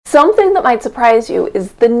Something that might surprise you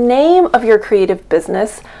is the name of your creative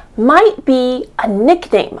business might be a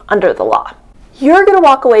nickname under the law. You're going to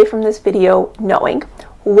walk away from this video knowing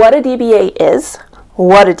what a DBA is,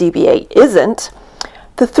 what a DBA isn't,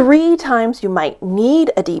 the 3 times you might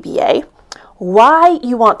need a DBA, why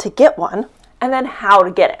you want to get one, and then how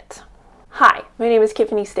to get it. Hi, my name is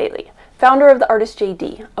Tiffany Staley, founder of The Artist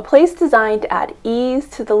JD, a place designed to add ease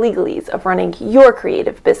to the legalese of running your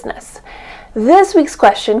creative business. This week's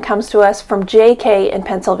question comes to us from JK in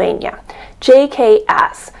Pennsylvania. JK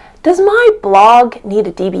asks, does my blog need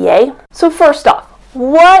a DBA? So first off,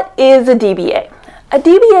 what is a DBA? A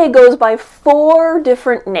DBA goes by 4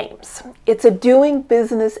 different names. It's a doing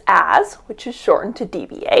business as, which is shortened to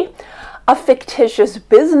DBA, a fictitious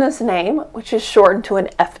business name, which is shortened to an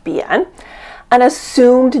FBN, an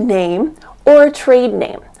assumed name, or a trade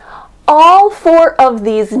name. All 4 of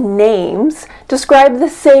these names describe the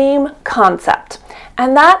same concept,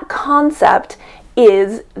 and that concept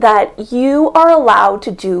is that you are allowed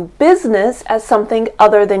to do business as something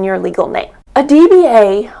other than your legal name. A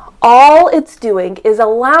DBA, all it's doing is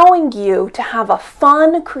allowing you to have a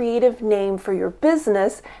fun, creative name for your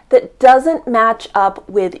business that doesn't match up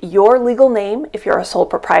with your legal name if you're a sole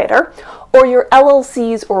proprietor, or your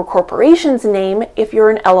LLC's or corporation's name if you're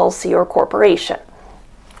an LLC or corporation.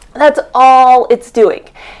 That's all it's doing,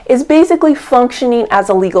 is basically functioning as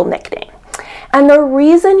a legal nickname. And the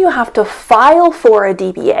reason you have to file for a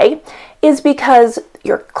DBA is because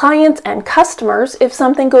your clients and customers, if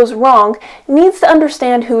something goes wrong, needs to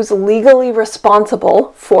understand who's legally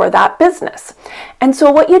responsible for that business. And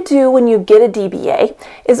so what you do when you get a DBA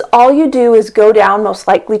is all you do is go down most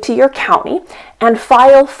likely to your county and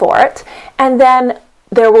file for it, and then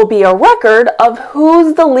there will be a record of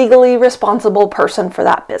who's the legally responsible person for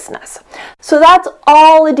that business. So that's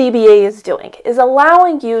all a DBA is doing, is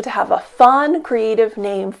allowing you to have a fun, creative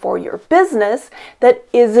name for your business that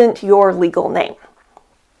isn't your legal name.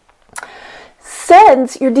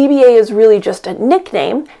 Since your DBA is really just a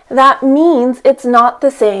nickname, that means it's not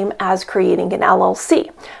the same as creating an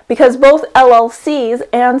LLC, because both LLCs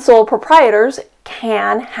and sole proprietors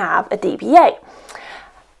can have a DBA.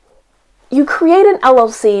 You create an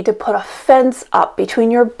LLC to put a fence up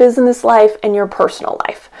between your business life and your personal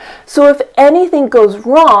life. So if anything goes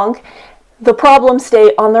wrong, the problems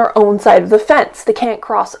stay on their own side of the fence. They can't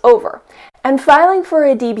cross over. And filing for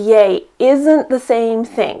a DBA isn't the same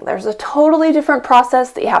thing. There's a totally different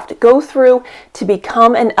process that you have to go through to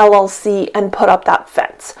become an LLC and put up that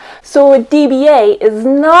fence. So a DBA is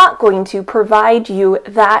not going to provide you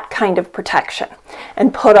that kind of protection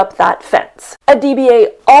and put up that fence. A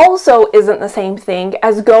DBA also isn't the same thing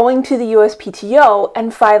as going to the USPTO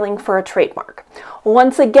and filing for a trademark.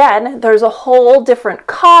 Once again, there's a whole different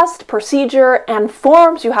cost, procedure, and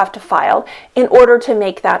forms you have to file in order to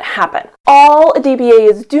make that happen. All a DBA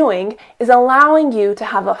is doing is allowing you to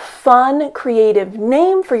have a fun, creative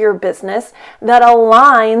name for your business that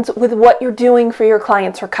aligns with what you're doing for your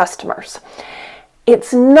clients or customers.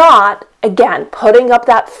 It's not, again, putting up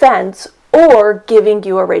that fence or giving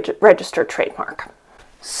you a registered trademark.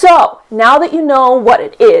 So, now that you know what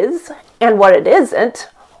it is and what it isn't,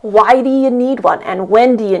 why do you need one and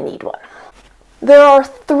when do you need one? There are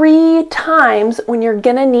 3 times when you're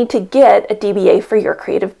going to need to get a DBA for your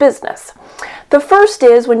creative business. The first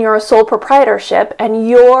is when you're a sole proprietorship and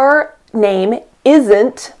your name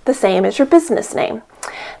isn't the same as your business name.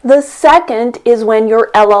 The second is when your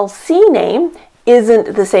LLC name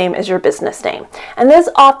isn't the same as your business name. And this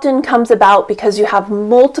often comes about because you have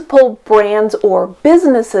multiple brands or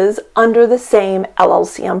businesses under the same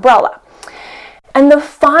LLC umbrella. And the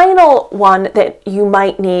final one that you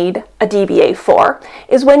might need a DBA for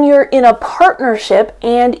is when you're in a partnership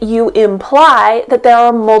and you imply that there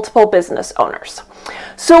are multiple business owners.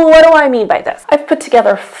 So what do I mean by this? I've put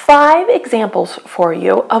together 5 examples for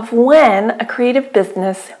you of when a creative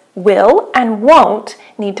business will and won't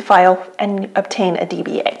need to file and obtain a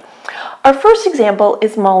DBA. Our first example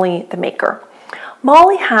is Molly the Maker.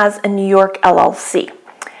 Molly has a New York LLC.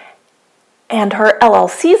 And her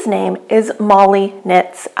LLC's name is Molly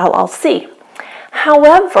Knits LLC.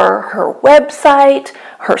 However, her website,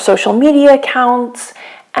 her social media accounts,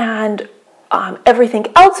 and everything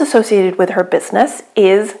else associated with her business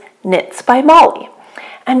is Knits by Molly.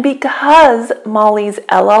 And because Molly's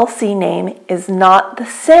LLC name is not the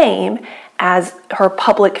same as her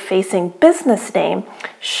public-facing business name,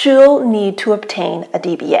 she'll need to obtain a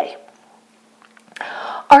DBA.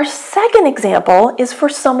 Our second example is for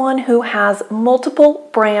someone who has multiple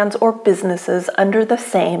brands or businesses under the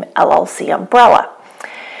same LLC umbrella.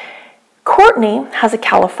 Courtney has a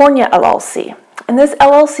California LLC. and this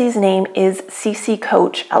LLC's name is CC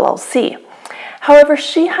Coach LLC. However,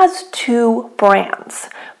 she has two brands.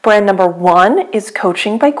 Brand number 1 is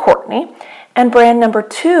Coaching by Courtney, and brand number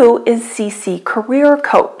 2 is CC Career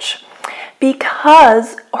Coach.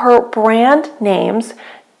 Because her brand names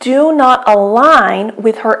do not align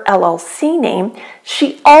with her LLC name,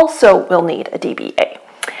 she also will need a DBA.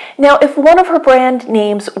 Now, if one of her brand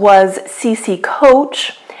names was CC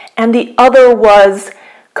Coach and the other was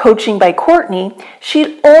Coaching by Courtney,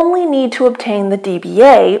 she'd only need to obtain the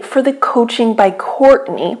DBA for the Coaching by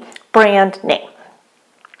Courtney brand name.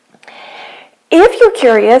 If you're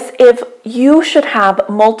curious if you should have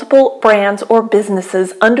multiple brands or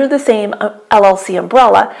businesses under the same LLC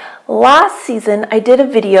umbrella, last season I did a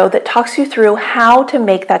video that talks you through how to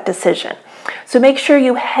make that decision. So make sure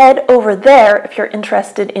you head over there if you're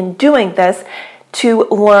interested in doing this to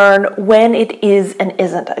learn when it is and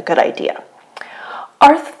isn't a good idea.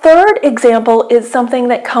 Our third example is something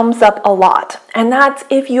that comes up a lot, and that's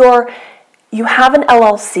if you have an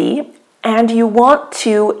LLC and you want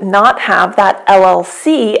to not have that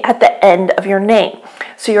LLC at the end of your name.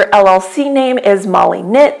 So your LLC name is Molly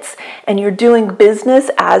Knits, and you're doing business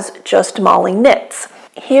as just Molly Knits.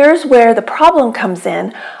 Here's where the problem comes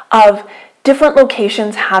in of different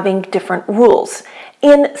locations having different rules.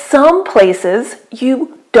 In some places,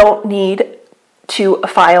 you don't need to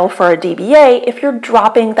file for a DBA if you're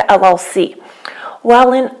dropping the LLC.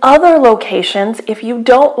 While in other locations, if you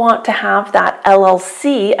don't want to have that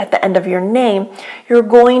LLC at the end of your name, you're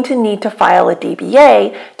going to need to file a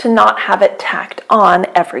DBA to not have it tacked on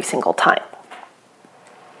every single time.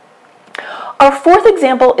 Our fourth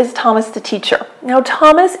example is Thomas the Teacher. Now,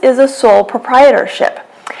 Thomas is a sole proprietorship,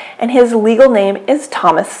 and his legal name is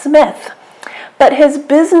Thomas Smith, but his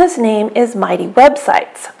business name is Mighty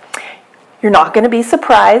Websites. You're not going to be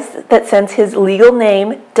surprised that since his legal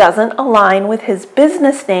name doesn't align with his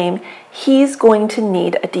business name, he's going to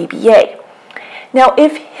need a DBA. Now,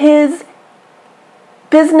 if his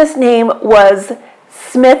business name was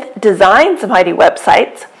Smith Designs Mighty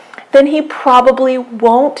Websites, then he probably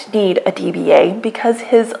won't need a DBA because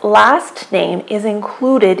his last name is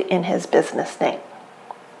included in his business name.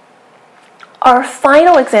 Our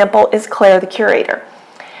final example is Claire the Curator.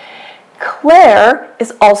 Claire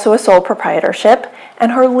is also a sole proprietorship,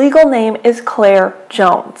 and her legal name is Claire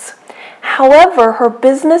Jones. However, her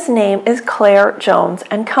business name is Claire Jones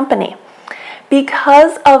and Company.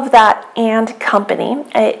 Because of that and company,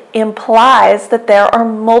 it implies that there are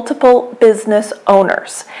multiple business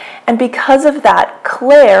owners. And because of that,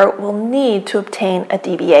 Claire will need to obtain a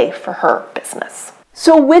DBA for her business.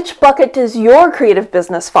 So which bucket does your creative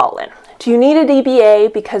business fall in? Do you need a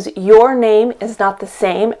DBA because your name is not the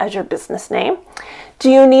same as your business name?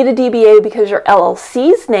 Do you need a DBA because your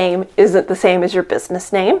LLC's name isn't the same as your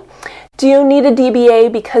business name? Do you need a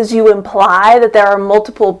DBA because you imply that there are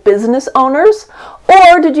multiple business owners?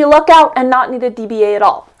 Or did you luck out and not need a DBA at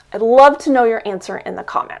all? I'd love to know your answer in the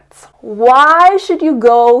comments. Why should you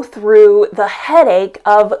go through the headache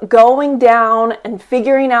of going down and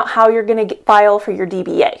figuring out how you're going to file for your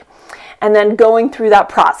DBA? And then going through that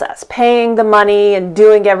process, paying the money and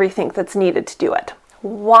doing everything that's needed to do it.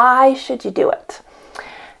 Why should you do it?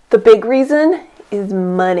 The big reason is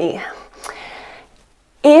money.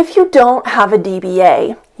 If you don't have a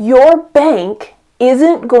DBA, your bank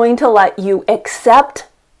isn't going to let you accept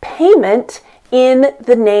payment in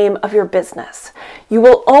the name of your business. You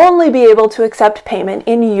will only be able to accept payment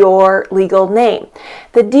in your legal name.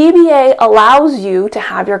 The DBA allows you to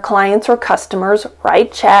have your clients or customers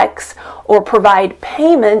write checks or provide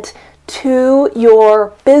payment to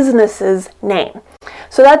your business's name.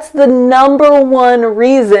 So that's the number one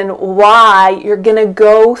reason why you're going to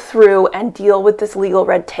go through and deal with this legal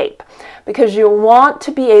red tape, because you want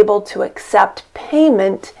to be able to accept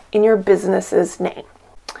payment in your business's name.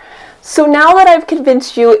 So now that I've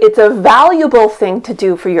convinced you it's a valuable thing to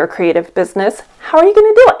do for your creative business, how are you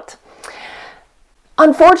going to do it?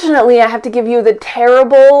 Unfortunately, I have to give you the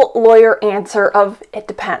terrible lawyer answer of it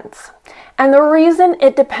depends. And the reason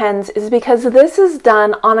it depends is because this is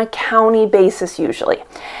done on a county basis usually.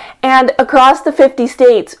 And across the 50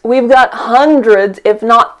 states, we've got hundreds, if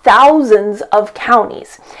not thousands, of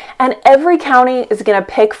counties. And every county is going to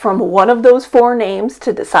pick from one of those four names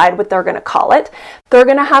to decide what they're going to call it. They're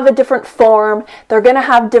going to have a different form, they're going to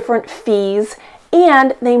have different fees,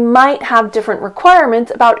 and they might have different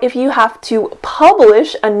requirements about if you have to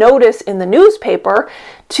publish a notice in the newspaper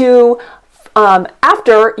to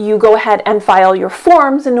after you go ahead and file your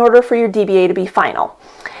forms in order for your DBA to be final.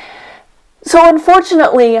 So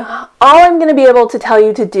unfortunately, all I'm going to be able to tell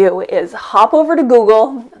you to do is hop over to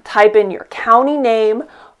Google, type in your county name,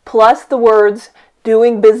 plus the words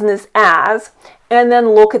doing business as, and then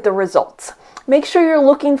look at the results. Make sure you're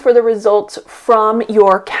looking for the results from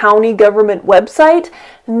your county government website,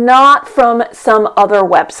 not from some other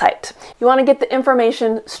website. You want to get the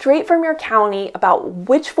information straight from your county about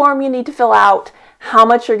which form you need to fill out, how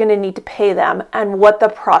much you're going to need to pay them, and what the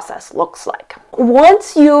process looks like.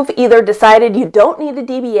 Once you've either decided you don't need a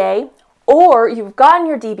DBA or you've gotten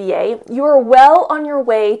your DBA, you are well on your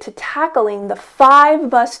way to tackling the 5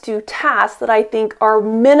 must-do tasks that I think are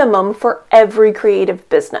minimum for every creative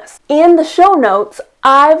business. In the show notes,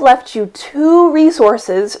 I've left you 2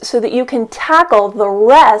 resources so that you can tackle the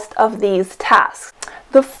rest of these tasks.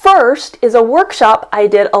 The first is a workshop I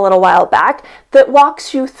did a little while back that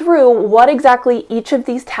walks you through what exactly each of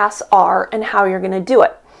these tasks are and how you're going to do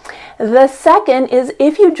it. The second is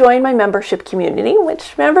if you join my membership community,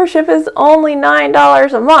 which membership is only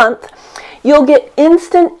 $9 a month, you'll get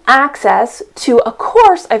instant access to a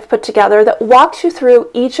course I've put together that walks you through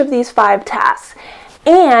each of these 5 tasks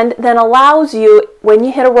and then allows you, when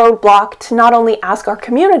you hit a roadblock, to not only ask our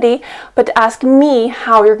community, but to ask me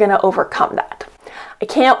how you're going to overcome that. I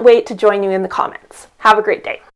can't wait to join you in the comments. Have a great day.